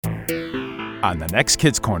On the next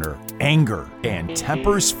Kids Corner, anger and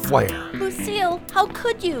tempers flare. Lucille, how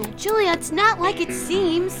could you? Julia, it's not like it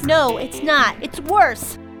seems. No, it's not. It's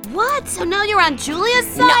worse. What? So now you're on Julia's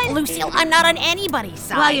side? No, Lucille, I'm not on anybody's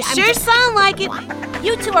side. Well, you sure sound like it. What?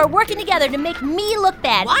 You two are working together to make me look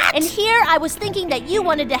bad. What? And here I was thinking that you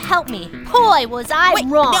wanted to help me. Boy, was I Wait,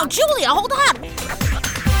 wrong. no, Julia, hold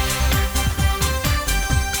on.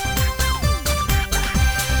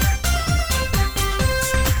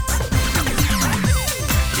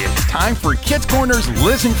 It's time for Kids Corner's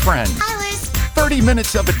Liz and Friends. Hi, Liz. 30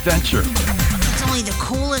 minutes of adventure. It's only the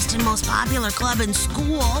coolest and most popular club in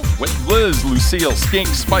school. With Liz, Lucille, Skink,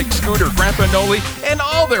 Spike, Scooter, Grandpa Noli, and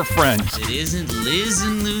all their friends. It isn't Liz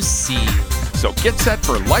and Lucille. So get set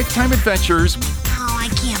for lifetime adventures Oh, I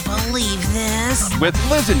can't believe this. with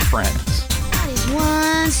Liz and Friends. That is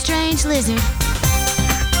one strange lizard.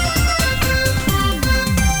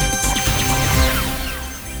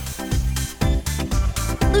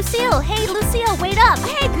 Lucille, hey, Lucille, wait up.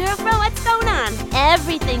 Hey, girlfriend, what's going on?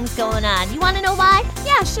 Everything's going on. You want to know why?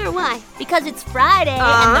 Yeah, sure, why? Because it's Friday and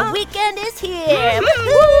Uh-huh. the weekend is here.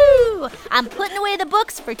 Woohoo! I'm putting away the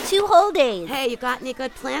books for 2 whole days. Hey, you got any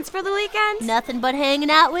good plans for the weekend? Nothing but hanging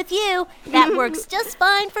out with you. That works just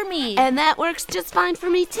fine for me. And that works just fine for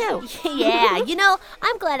me, too. Yeah, you know,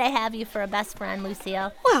 I'm glad I have you for a best friend,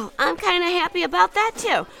 Lucille. Well, I'm kind of happy about that,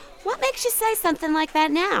 too. What makes you say something like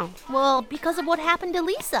that now? Well, because of what happened to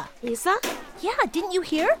Lisa. Lisa? Yeah, didn't you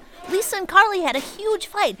hear? Lisa and Carly had a huge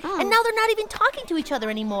fight, Oh. and now they're not even talking to each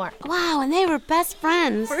other anymore. Wow, and they were best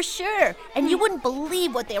friends. For sure. And you wouldn't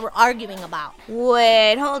believe what they were arguing about.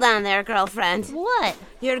 Wait, hold on there, girlfriend. What?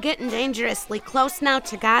 You're getting dangerously close now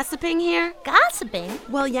to gossiping here? Gossiping?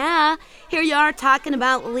 Well, yeah. Here you are talking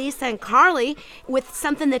about Lisa and Carly with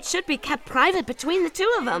something that should be kept private between the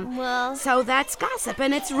two of them. Well- So that's gossip,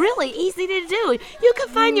 and it's really easy to do. You can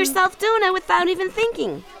find yourself doing it without even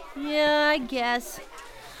thinking. Yeah, I guess.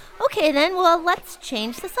 Okay, then, well, let's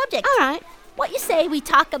change the subject. All right. What you say we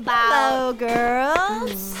talk about... Hello,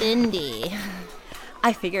 girls. Cindy.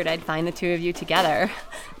 I figured I'd find the two of you together.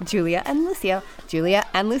 Julia and Lucille. Julia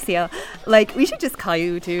and Lucille. Like, we should just call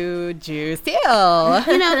you two Juicille.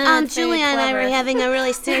 You know, That's very Julia and I were clever. having a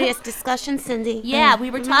really serious discussion, Cindy. Yeah, we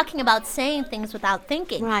were talking about saying things without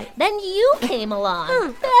thinking. Right. Then you came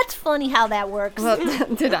along. That's funny how that works. Well,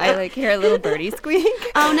 did I, hear a little birdie squeak?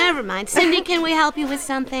 Oh, never mind. Cindy, can we help you with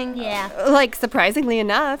something? Yeah. Surprisingly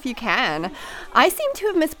enough, you can. I seem to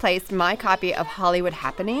have misplaced my copy of Hollywood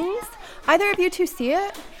Happenings. Either of you two see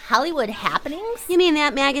it? Hollywood Happenings? You mean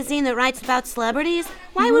that magazine that writes about celebrities?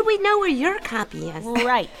 Why would we know where your copy is?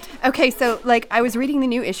 Right. Okay, so, I was reading the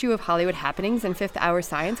new issue of Hollywood Happenings in 5th hour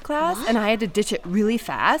science class, and I had to ditch it really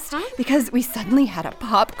fast because we suddenly had a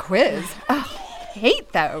pop quiz. Ugh,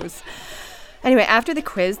 hate those. Anyway, after the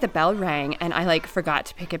quiz, the bell rang, and I, forgot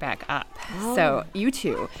to pick it back up. So, you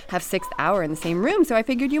two have 6th hour in the same room, so I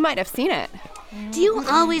figured you might have seen it. Do you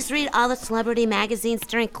always read all the celebrity magazines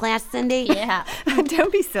during class, Cindy? Yeah.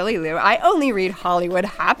 Don't be silly, Lou. I only read Hollywood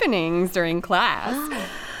Happenings during class.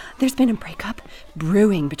 There's been a breakup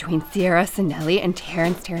brewing between Sierra Sinelli and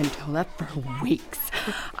Terrence Tarantola for weeks.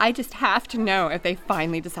 I just have to know if they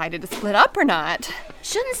finally decided to split up or not.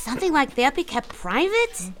 Shouldn't something like that be kept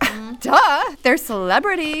private? Duh, they're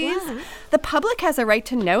celebrities. The public has a right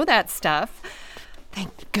to know that stuff.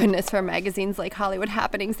 Thank goodness for magazines like Hollywood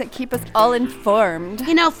Happenings that keep us all informed.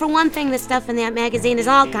 You know, for one thing, the stuff in that magazine is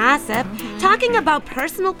all gossip. Talking about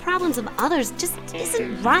personal problems of others just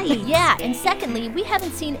isn't right. Yeah, and secondly, we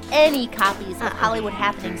haven't seen any copies of Hollywood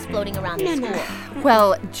Happenings floating around the school.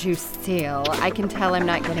 Well, Juicille, I can tell I'm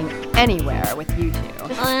not getting anywhere with you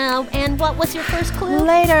two. And what was your first clue?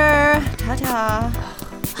 Later. Ta-ta.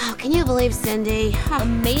 Oh, can you believe Cindy?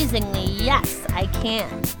 Amazingly, yes, I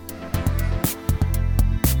can.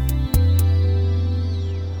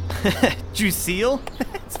 Juicille?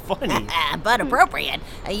 It's funny. But appropriate.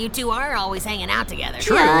 You two are always hanging out together.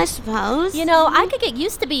 Yeah, I suppose. You know, I could get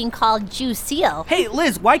used to being called Juicille. Hey,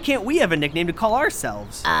 Liz, why can't we have a nickname to call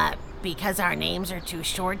ourselves? Because our names are too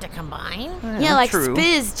short to combine? Yeah, like true.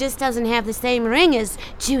 Spiz just doesn't have the same ring as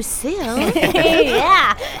Juicille.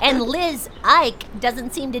 Yeah, and Liz Ike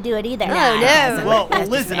doesn't seem to do it either. Well,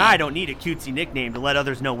 Liz and I don't need a cutesy nickname to let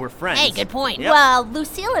others know we're friends. Hey, good point. Yep. Well,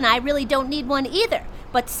 Lucille and I really don't need one either.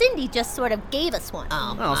 but Cindy just sort of gave us one.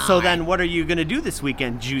 Oh, so then what are you gonna do this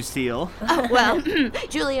weekend, Juiceel? Well,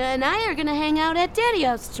 Julia and I are gonna hang out at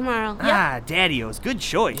Daddy-O's tomorrow. Ah, Daddy-O's, good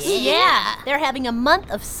choice. Yeah, they're having a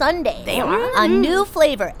month of Sundays. They are? A new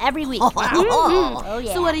flavor every week. Oh,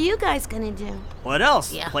 yeah. So what are you guys gonna do? What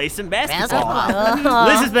else? Yeah. Play some basketball. Basketball.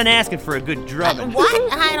 Liz has been asking for a good drubbing.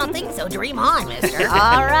 What? I don't think so. Dream on, mister.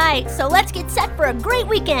 All right, so let's get set for a great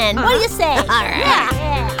weekend. What do you say? All right. Yeah.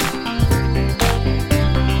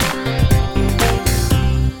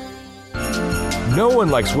 No one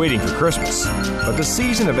likes waiting for Christmas, but the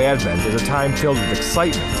season of Advent is a time filled with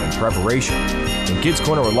excitement and preparation. And Kids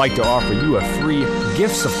Corner would like to offer you a free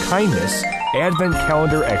Gifts of Kindness Advent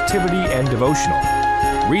Calendar activity and devotional.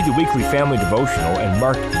 Read the weekly family devotional and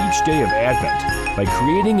mark each day of Advent by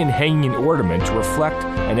creating and hanging an ornament to reflect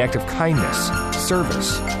an act of kindness,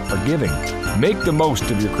 service, or giving. Make the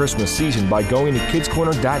most of your Christmas season by going to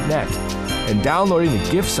kidscorner.net and downloading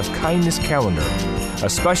the Gifts of Kindness calendar, a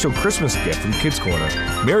special Christmas gift from Kids Corner.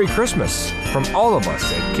 Merry Christmas from all of us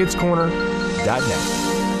at kidscorner.net.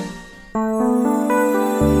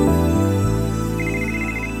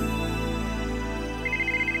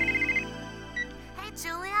 Hey,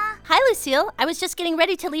 Julia. Hi, Lucille. I was just getting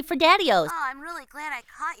ready to leave for Daddy-O's. Oh, I'm really glad I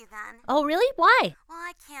caught you then. Oh, really? Why? Well,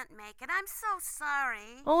 I can't make it. I'm so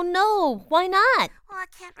sorry. Oh, no. Why not? Well, I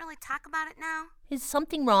can't really talk about it now. Is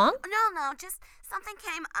something wrong? No, just something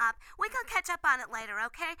came up. We can catch up on it later,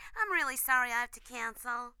 okay? I'm really sorry I have to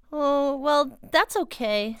cancel. Oh, well, that's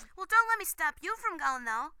okay. Well, don't let me stop you from going,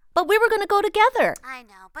 though. But we were going to go together. I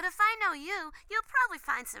know, but if I know you, you'll probably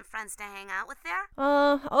find some friends to hang out with there.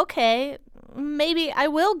 Okay. Maybe I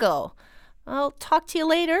will go. I'll talk to you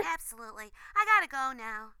later. Absolutely. I gotta go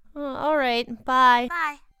now. All right. Bye.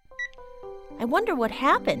 Bye. I wonder what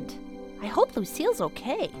happened. I hope Lucille's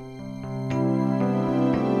okay.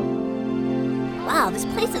 Wow, this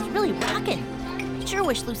place is really rocking. Sure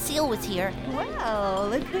wish Lucille was here. Well,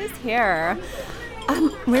 look who's here.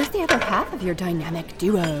 Where's the other half of your dynamic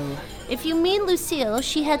duo? If you mean Lucille,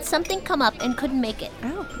 she had something come up and couldn't make it.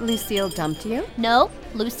 Oh, Lucille dumped you? No,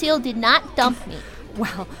 Lucille did not dump me.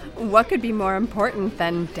 Well, what could be more important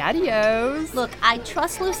than Daddy-O's? Look, I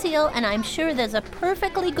trust Lucille, and I'm sure there's a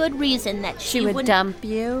perfectly good reason that She would wouldn't- dump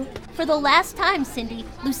you? For the last time, Cindy,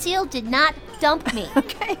 Lucille did not dump me.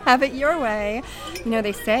 Okay, have it your way. You know,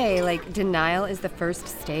 they say, denial is the first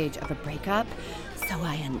stage of a breakup, so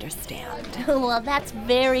I understand. Well, that's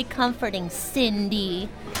very comforting, Cindy.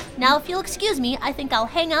 Now, if you'll excuse me, I think I'll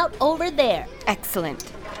hang out over there. Excellent.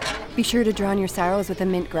 Be sure to drown your sorrows with a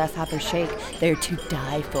mint grasshopper shake. They're to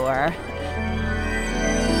die for.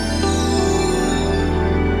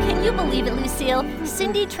 Can you believe it, Lucille?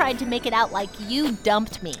 Cindy tried to make it out like you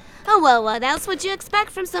dumped me. Oh, well, what else would you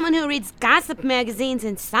expect from someone who reads gossip magazines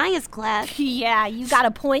in science class? Yeah, you got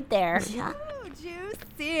a point there. Yeah.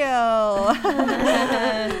 Lucille.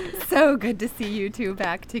 So good to see you two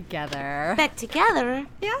back together. Back together?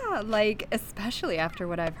 Yeah, especially after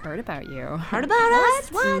what I've heard about you. Heard about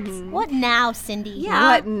us? What? What now, Cindy?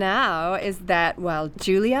 Yeah. What now is that while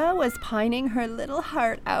Julia was pining her little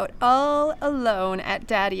heart out all alone at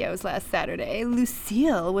Daddy-O's last Saturday,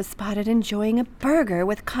 Lucille was spotted enjoying a burger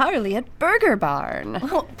with Carly at Burger Barn.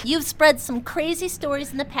 Oh, you've spread some crazy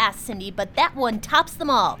stories in the past, Cindy, but that one tops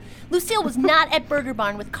them all. Lucille was not at Burger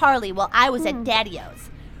Barn with Carly while I was at Daddy-O's.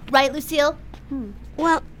 Right, Lucille?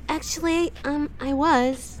 Well, actually, I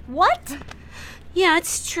was. What? Yeah,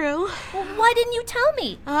 it's true. Well, why didn't you tell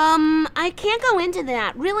me? I can't go into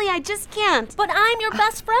that. Really, I just can't. But I'm your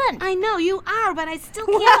best friend. I know you are, but I still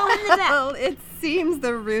can't go into that. Well, it seems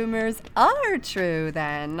the rumors are true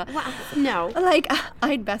then. Well, no.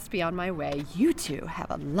 I'd best be on my way. You two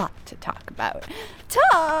have a lot to talk about.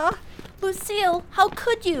 Ta! Lucille, how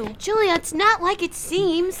could you? Julia, it's not like it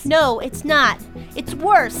seems. No, it's not. It's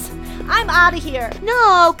worse. I'm out of here.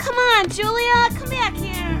 No, come on, Julia. Come back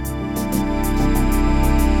here.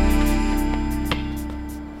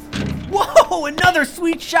 Whoa, another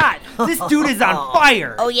sweet shot. This dude is on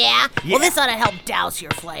fire. Oh, yeah? Yeah. Well, this ought to help douse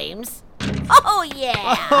your flames. Oh,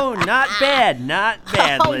 yeah. Oh, not bad, not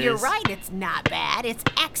bad, Oh, Liz. you're right. It's not bad. It's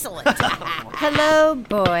excellent. Hello,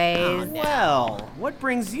 boys. Well, what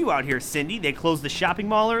brings you out here, Cindy? They closed the shopping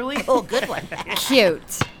mall early? Oh, good one.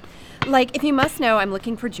 Cute. If you must know, I'm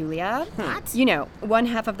looking for Julia. What? You know, one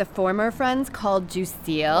half of the former friends called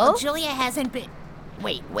Juiceel. Well, Julia hasn't been...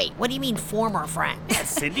 Wait, what do you mean former friends?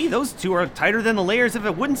 Cindy, those two are tighter than the layers of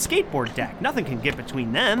a wooden skateboard deck. Nothing can get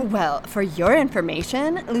between them. Well, for your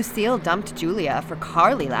information, Lucille dumped Julia for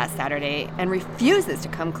Carly last Saturday and refuses to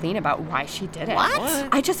come clean about why she did it. What?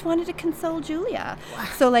 I just wanted to console Julia.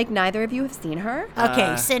 So, neither of you have seen her?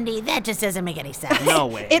 Okay, Cindy, that just doesn't make any sense. No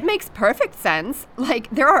way. It makes perfect sense.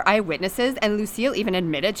 There are eyewitnesses, and Lucille even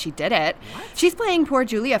admitted she did it. What? She's playing poor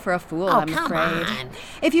Julia for a fool, I'm come afraid. on.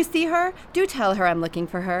 If you see her, do tell her I'm looking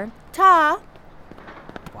for her. Ta!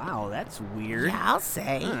 Wow, that's weird. Yeah, I'll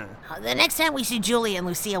say. The next time we see Julia and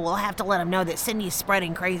Lucille, we'll have to let them know that Cindy's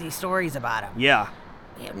spreading crazy stories about him. Yeah.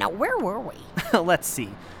 Now, where were we? Let's see.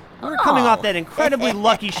 We're coming off that incredibly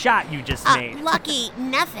lucky shot you just made. Lucky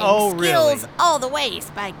nothing. Oh, Skills really? all the way,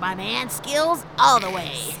 Spike, my man. Skills all the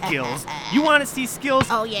way. Skills. You want to see skills?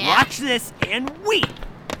 Oh, yeah? Watch this and weep.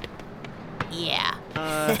 Yeah.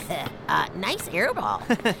 Nice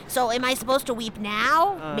airball. So am I supposed to weep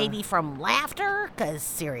now? Maybe from laughter? Because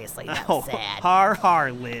seriously, that's sad.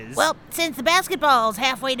 Har, Liz. Well, since the basketball's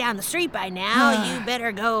halfway down the street by now, you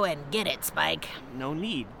better go and get it, Spike. No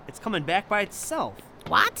need. It's coming back by itself.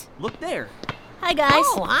 What? Look there. Hi, guys.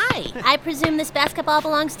 Oh, hi. I presume this basketball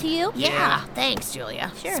belongs to you? Yeah, thanks,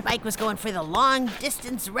 Julia. Sure. Spike was going for the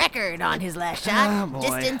long-distance record on his last shot. Oh, boy.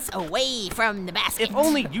 Distance away from the basket. If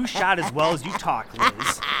only you shot as well as you talk,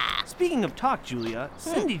 Liz. Speaking of talk, Julia,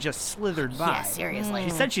 Cindy just slithered by. Yeah, seriously. She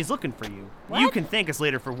said she's looking for you. What? You can thank us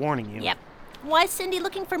later for warning you. Yep. Why is Cindy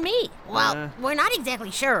looking for me? Well, we're not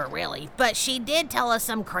exactly sure, really, but she did tell us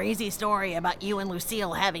some crazy story about you and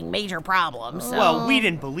Lucille having major problems. So. Well, we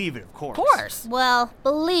didn't believe it, of course. Of course. Well,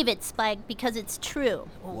 believe it, Spike, because it's true.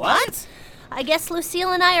 What? I guess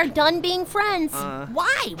Lucille and I are done being friends.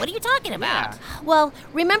 Why? What are you talking about? Well,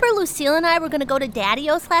 remember Lucille and I were going to go to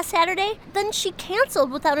Daddy-O's last Saturday? Then she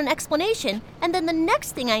canceled without an explanation, and then the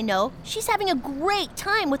next thing I know, she's having a great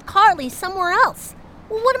time with Carly somewhere else.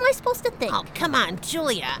 Well, what am I supposed to think? Oh, come on,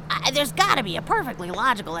 Julia. There's got to be a perfectly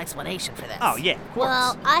logical explanation for this. Oh, yeah, of course.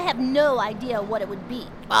 Well, I have no idea what it would be.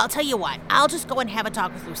 Well, I'll tell you what. I'll just go and have a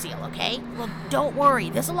talk with Lucille, okay? Well, don't worry.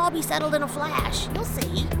 This'll all be settled in a flash. You'll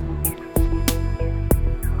see.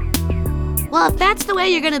 Well, if that's the way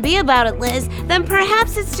you're going to be about it, Liz, then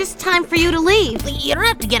perhaps it's just time for you to leave. You don't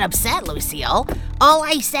have to get upset, Lucille. All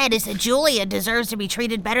I said is that Julia deserves to be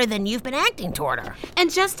treated better than you've been acting toward her.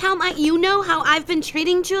 And just how you know how I've been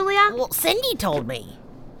treating Julia? Well, Cindy told me.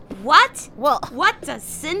 What? Well, what does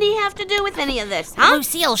Cindy have to do with any of this, huh?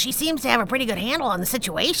 Lucille, she seems to have a pretty good handle on the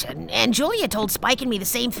situation, and Julia told Spike and me the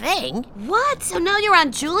same thing. What? So now you're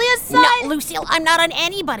on Julia's side? No, Lucille, I'm not on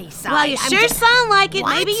anybody's side. Well, you I'm sure just... sound like it.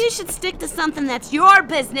 What? Maybe you should stick to something that's your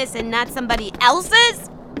business and not somebody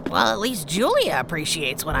else's. Well, at least Julia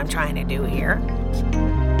appreciates what I'm trying to do here.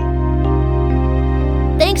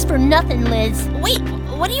 Thanks for nothing, Liz. Wait,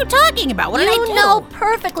 what are you talking about? What did I do? You know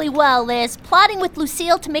perfectly well, Liz. Plotting with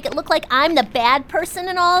Lucille to make it look like I'm the bad person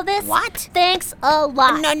in all of this. What? Thanks a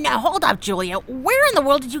lot. No, hold up, Julia. Where in the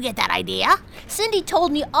world did you get that idea? Cindy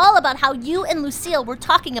told me all about how you and Lucille were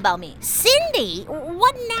talking about me. Cindy?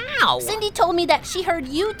 What now? Cindy told me that she heard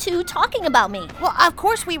you two talking about me. Well, of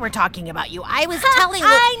course we were talking about you. I was telling...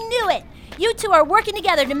 I knew it. You two are working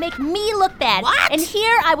together to make me look bad. What? And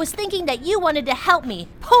here I was thinking that you wanted to help me.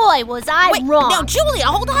 Boy, was I wrong. No, Julia,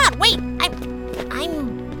 hold on. Wait,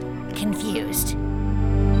 I'm confused.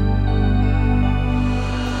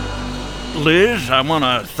 Liz, I want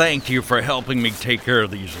to thank you for helping me take care of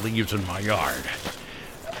these leaves in my yard.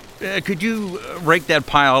 Could you rake that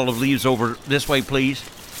pile of leaves over this way, please?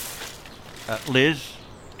 Liz,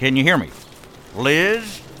 can you hear me?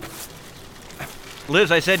 Liz?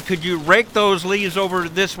 Liz, I said, could you rake those leaves over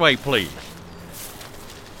this way, please?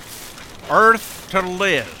 Earth to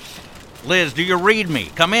Liz. Liz, do you read me?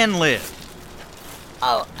 Come in, Liz.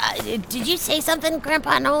 Oh, did you say something,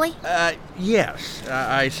 Grandpa Noli? Yes.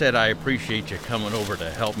 I said I appreciate you coming over to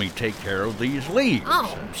help me take care of these leaves.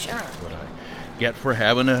 Oh, sure. That's what I get for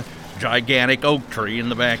having a gigantic oak tree in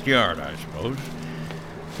the backyard, I suppose.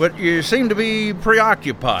 But you seem to be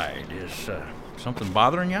preoccupied. Is something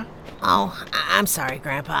bothering you? Oh, I'm sorry,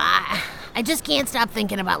 Grandpa. I just can't stop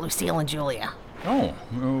thinking about Lucille and Julia. Oh,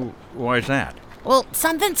 why's that? Well,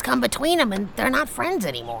 something's come between them, and they're not friends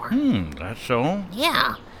anymore. That's so?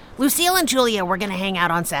 Yeah. Lucille and Julia were going to hang out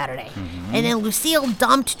on Saturday. And then Lucille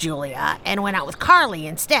dumped Julia and went out with Carly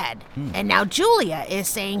instead. And now Julia is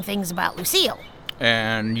saying things about Lucille.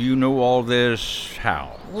 And you know all this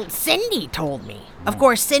how? Well, Cindy told me. Of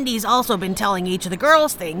course, Cindy's also been telling each of the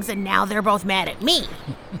girls things, and now they're both mad at me.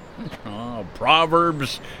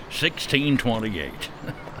 Proverbs 16:28.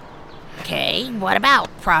 Okay, what about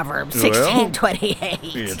Proverbs Well,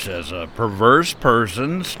 16:28? It says a perverse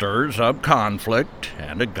person stirs up conflict,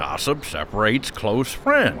 and a gossip separates close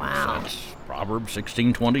friends. Wow. That's Proverbs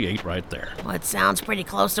 16:28 right there. Well, it sounds pretty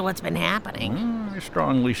close to what's been happening. I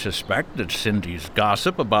strongly suspect that Cindy's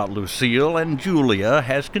gossip about Lucille and Julia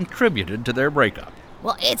has contributed to their breakup.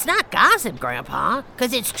 Well, it's not gossip, Grandpa,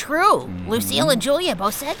 because it's true. Lucille and Julia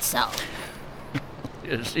both said so.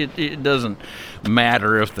 It doesn't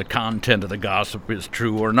matter if the content of the gossip is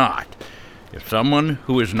true or not. If someone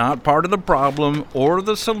who is not part of the problem or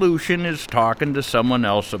the solution is talking to someone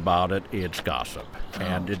else about it, it's gossip.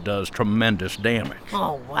 And it does tremendous damage.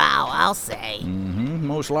 Oh, wow, I'll say.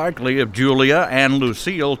 Most likely, if Julia and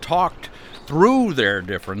Lucille talked through their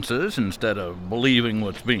differences instead of believing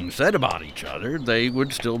what's being said about each other, they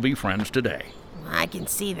would still be friends today. I can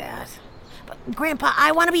see that. But, Grandpa,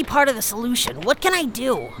 I want to be part of the solution. What can I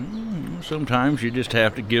do? Sometimes you just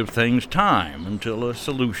have to give things time until a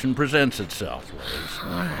solution presents itself, Liz. All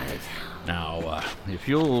right. Now, if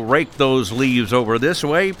you'll rake those leaves over this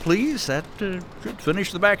way, please, that should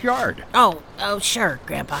finish the backyard. Oh, sure,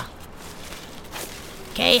 Grandpa.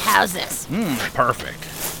 Okay, how's this?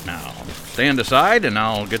 Perfect. Now, stand aside and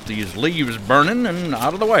I'll get these leaves burning and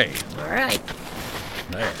out of the way. All right.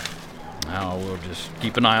 There. Now we'll just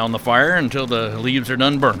keep an eye on the fire until the leaves are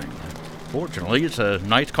done burning. Fortunately, it's a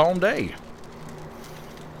nice, calm day.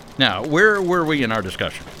 Now, where were we in our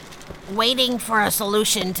discussion? Waiting for a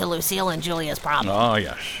solution to Lucille and Julia's problem. Oh,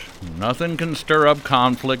 yes. Nothing can stir up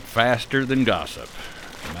conflict faster than gossip.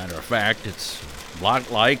 Matter of fact, it's a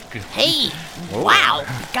lot like... Hey, Whoa. wow,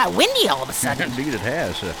 it got windy all of a sudden. Indeed it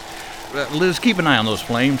has. Liz, keep an eye on those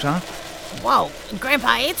flames, huh? Whoa,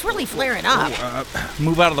 Grandpa, it's really flaring up.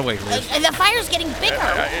 Move out of the way, Liz. The fire's getting bigger.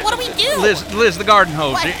 What do we do? Liz, the garden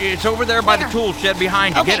hose. What? It's over there by the Where? tool shed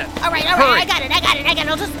behind you. Okay, Get it. all right, Hurry. I got it.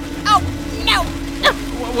 I'll just... Oh, no.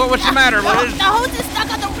 What's the matter, Liz? The hose is stuck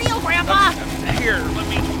on the reel, Grandpa. Here, let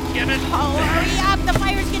me get it. Oh, hurry up. The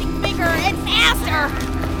fire's getting bigger and faster.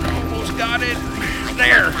 Almost got it.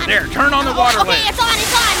 There. Turn on the water, Okay, Liz. it's on.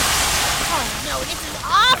 Oh, no, this is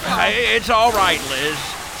awful. It's all right, Liz.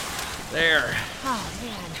 There. Oh,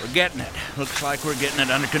 man. We're getting it. Looks like we're getting it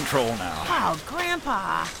under control now. Oh,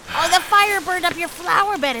 Grandpa. Oh, the fire burned up your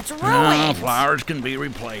flower bed. It's ruined. No, flowers can be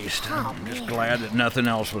replaced. Oh, I'm just man. glad that nothing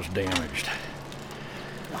else was damaged.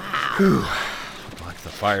 Wow. Looks like the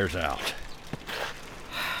fire's out.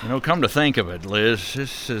 You know, come to think of it, Liz,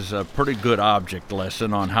 this is a pretty good object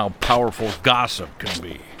lesson on how powerful gossip can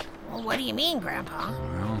be. Well, what do you mean, Grandpa?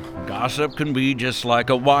 Well, gossip can be just like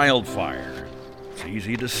a wildfire. It's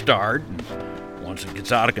easy to start, and once it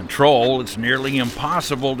gets out of control, it's nearly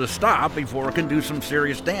impossible to stop before it can do some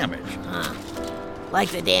serious damage. Like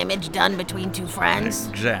the damage done between two friends?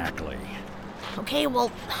 Exactly. Okay,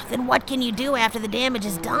 well, then what can you do after the damage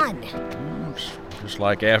is done? It's just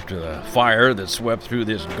like after the fire that swept through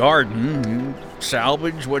this garden, you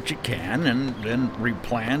salvage what you can and then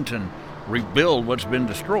replant and rebuild what's been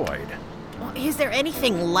destroyed. Well, is there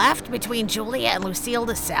anything left between Julia and Lucille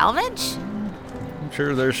to salvage? I'm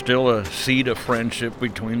sure there's still a seed of friendship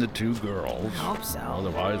between the two girls. I hope so.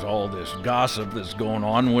 Otherwise, all this gossip that's going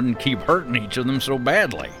on wouldn't keep hurting each of them so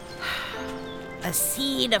badly. A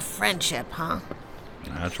seed of friendship, huh?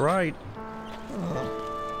 That's right.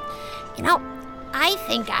 You know, I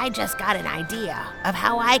think I just got an idea of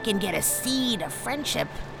how I can get a seed of friendship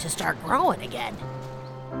to start growing again.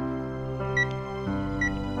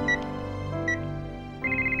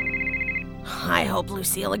 I hope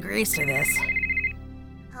Lucille agrees to this.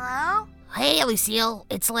 Hello? Hey, Lucille,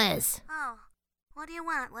 it's Liz. Oh, what do you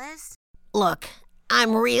want, Liz? Look,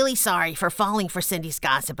 I'm really sorry for falling for Cindy's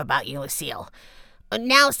gossip about you, Lucille.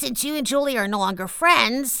 Now, since you and Julia are no longer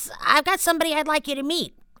friends, I've got somebody I'd like you to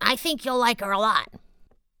meet. I think you'll like her a lot.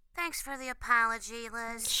 Thanks for the apology,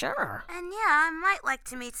 Liz. Sure. And yeah, I might like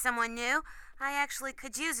to meet someone new. I actually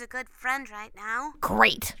could use a good friend right now.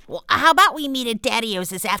 Great. Well, how about we meet at Daddy-O's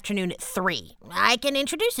this afternoon at 3? I can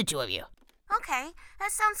introduce the two of you. Okay,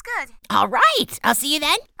 that sounds good. All right. I'll see you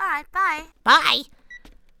then. All right, bye. Bye.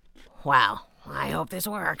 Wow. I hope this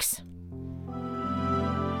works.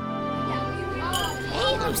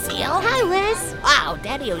 Hey, Lucille. Hi, Liz. Wow,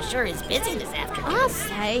 Daddy-O sure is busy this afternoon. I'll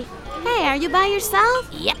say. Hey, are you by yourself?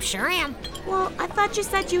 Yep, sure am. Well, I thought you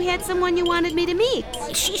said you had someone you wanted me to meet.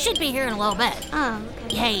 She should be here in a little bit. Oh,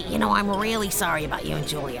 okay. Hey, I'm really sorry about you and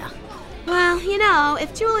Julia. Well,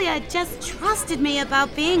 if Julia just trusted me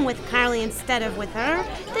about being with Carly instead of with her,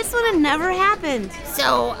 this would have never happened.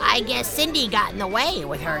 So, I guess Cindy got in the way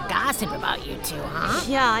with her gossip about you two, huh?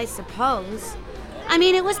 Yeah, I suppose. I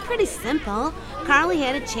mean, it was pretty simple. Carly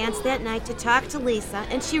had a chance that night to talk to Lisa,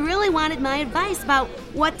 and she really wanted my advice about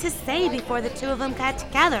what to say before the two of them got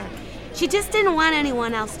together. She just didn't want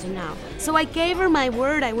anyone else to know, so I gave her my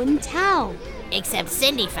word I wouldn't tell. Except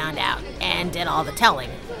Cindy found out and did all the telling.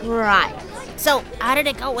 Right. So, how did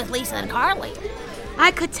it go with Lisa and Carly?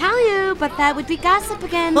 I could tell you, but that would be gossip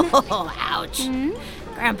again. Oh, ouch.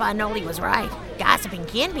 Grandpa Noli was right. Gossiping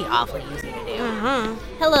can be awfully easy to do.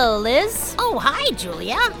 Hello, Liz. Oh, hi,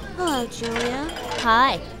 Julia. Hello, Julia.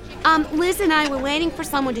 Hi. Liz and I were waiting for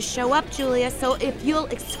someone to show up, Julia, so if you'll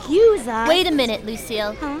excuse us... Wait a minute,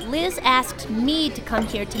 Lucille. Liz asked me to come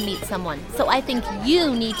here to meet someone, so I think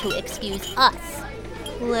you need to excuse us.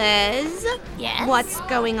 Liz? Yes? What's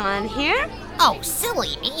going on here? Oh,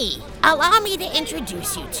 silly me. Allow me to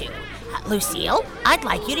introduce you to Lucille. I'd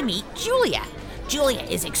like you to meet Julia. Julia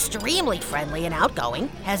is extremely friendly and outgoing,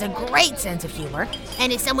 has a great sense of humor,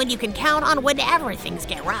 and is someone you can count on whenever things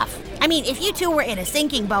get rough. I mean, if you two were in a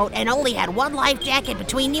sinking boat and only had one life jacket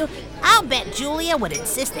between you, I'll bet Julia would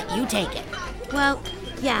insist that you take it. Well,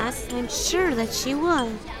 yes, I'm sure that she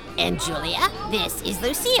would. And Julia, this is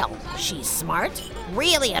Lucille. She's smart,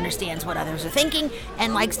 really understands what others are thinking,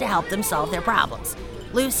 and likes to help them solve their problems.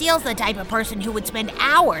 Lucille's the type of person who would spend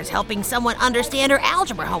hours helping someone understand her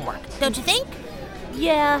algebra homework, don't you think?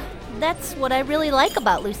 Yeah, that's what I really like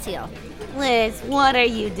about Lucille. Liz, what are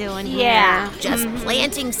you doing here? Yeah. Just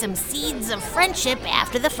planting some seeds of friendship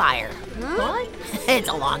after the fire. What? It's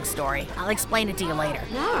a long story. I'll explain it to you later.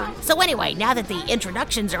 Yeah. So anyway, now that the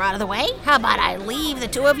introductions are out of the way, how about I leave the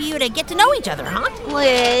two of you to get to know each other, huh?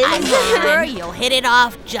 Liz. I'm sure you'll hit it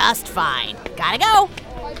off just fine. Gotta go.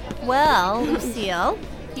 Well, Lucille,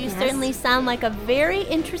 you certainly sound like a very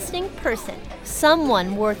interesting person.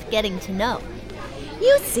 Someone worth getting to know.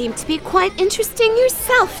 You seem to be quite interesting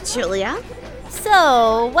yourself, Julia.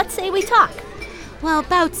 So, what say we talk? Well,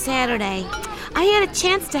 about Saturday, I had a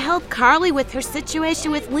chance to help Carly with her situation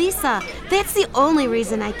with Lisa. That's the only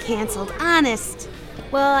reason I canceled, honest.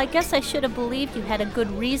 Well, I guess I should have believed you had a good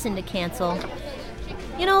reason to cancel.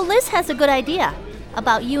 You know, Liz has a good idea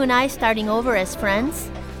about you and I starting over as friends.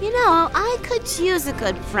 You know, I could use a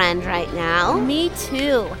good friend right now. Me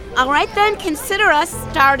too. All right then, consider us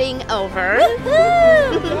starting over.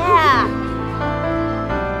 Woohoo! Yeah.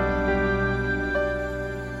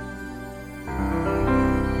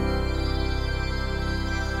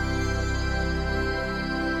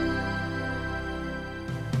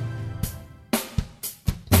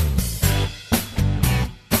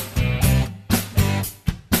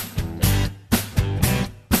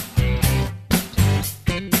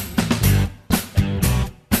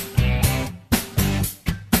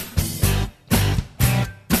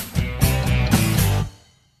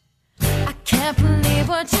 Can't believe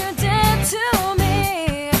what you did to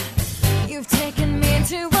me. You've taken me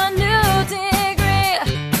to a new degree.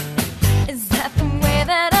 Is that the way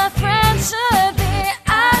that a friend should be? I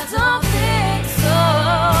don't think so.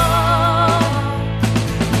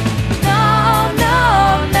 No, no,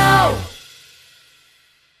 no.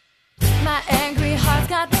 My angry heart's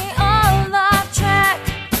got me all off track.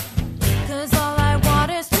 'Cause all I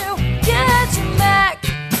want is to get you back.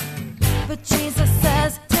 But Jesus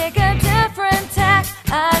says take a different tack.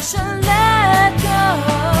 I should let go.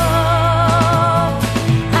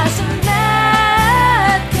 I should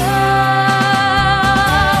let go.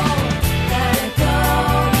 Let it go.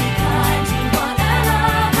 Be kind to one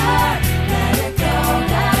another. Let it go.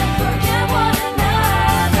 Gotta forgive one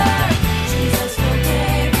another. Jesus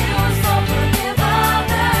forgave you, so forgive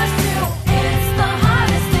others too. It's the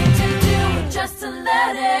hardest thing to do, just to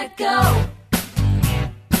let it go.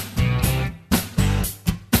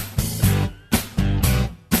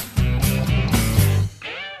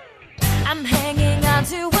 I'm hanging on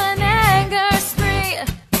to an anger spree.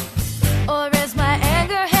 Or is my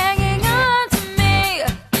anger hanging on to me?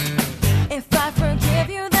 If I forgive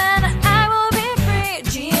you, then I will be free.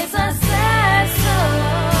 Jesus says so.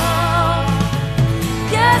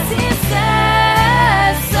 Yes, he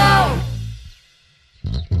says so.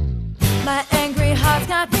 My angry heart's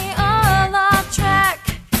got me all off track.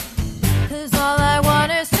 'Cause all I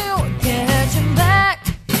want is to get you back.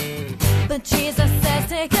 But Jesus says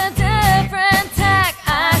take a different tack.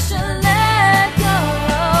 I should let go.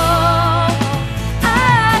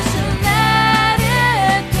 I should let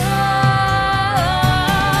it go.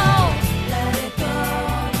 Let it go.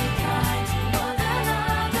 Be kind to one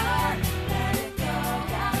another. Let it go.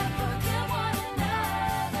 Gotta forgive one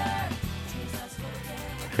another. Jesus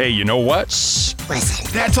forgave. Hey, you know what? Listen.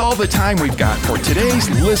 That's all the time we've got for today's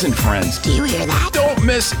Liz and Friends. Do you hear that? Don't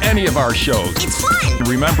miss any of our shows. It's fun.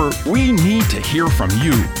 Remember, we need to hear from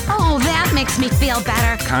you. Oh, that makes me feel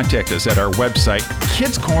better. Contact us at our website,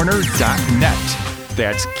 kidscorner.net.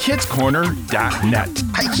 That's kidscorner.net.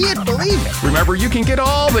 I can't believe it. Remember, you can get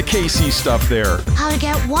all the KC stuff there. How to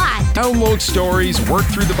get what? Download stories, work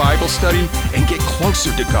through the Bible study, and get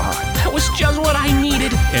closer to God. That was just what I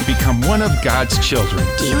needed. And become one of God's children.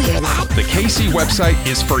 Do you hear that? The KC website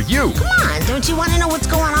is for you. Come on, don't you want to know what's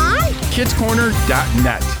going on?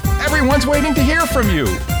 kidscorner.net. Everyone's waiting to hear from you.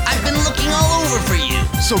 I've been looking all over for you.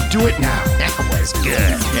 So do it now. That was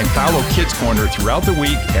good. And follow Kids Corner throughout the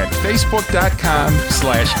week at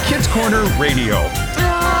facebook.com/kidscornerradio.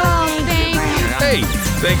 Oh, thank you. Hey,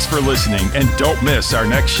 thanks for listening, and don't miss our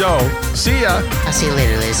next show. See ya. I'll see you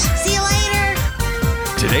later, Liz. See you later.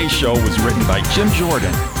 Today's show was written by Jim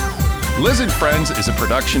Jordan. Liz and Friends is a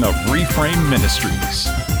production of Reframe Ministries.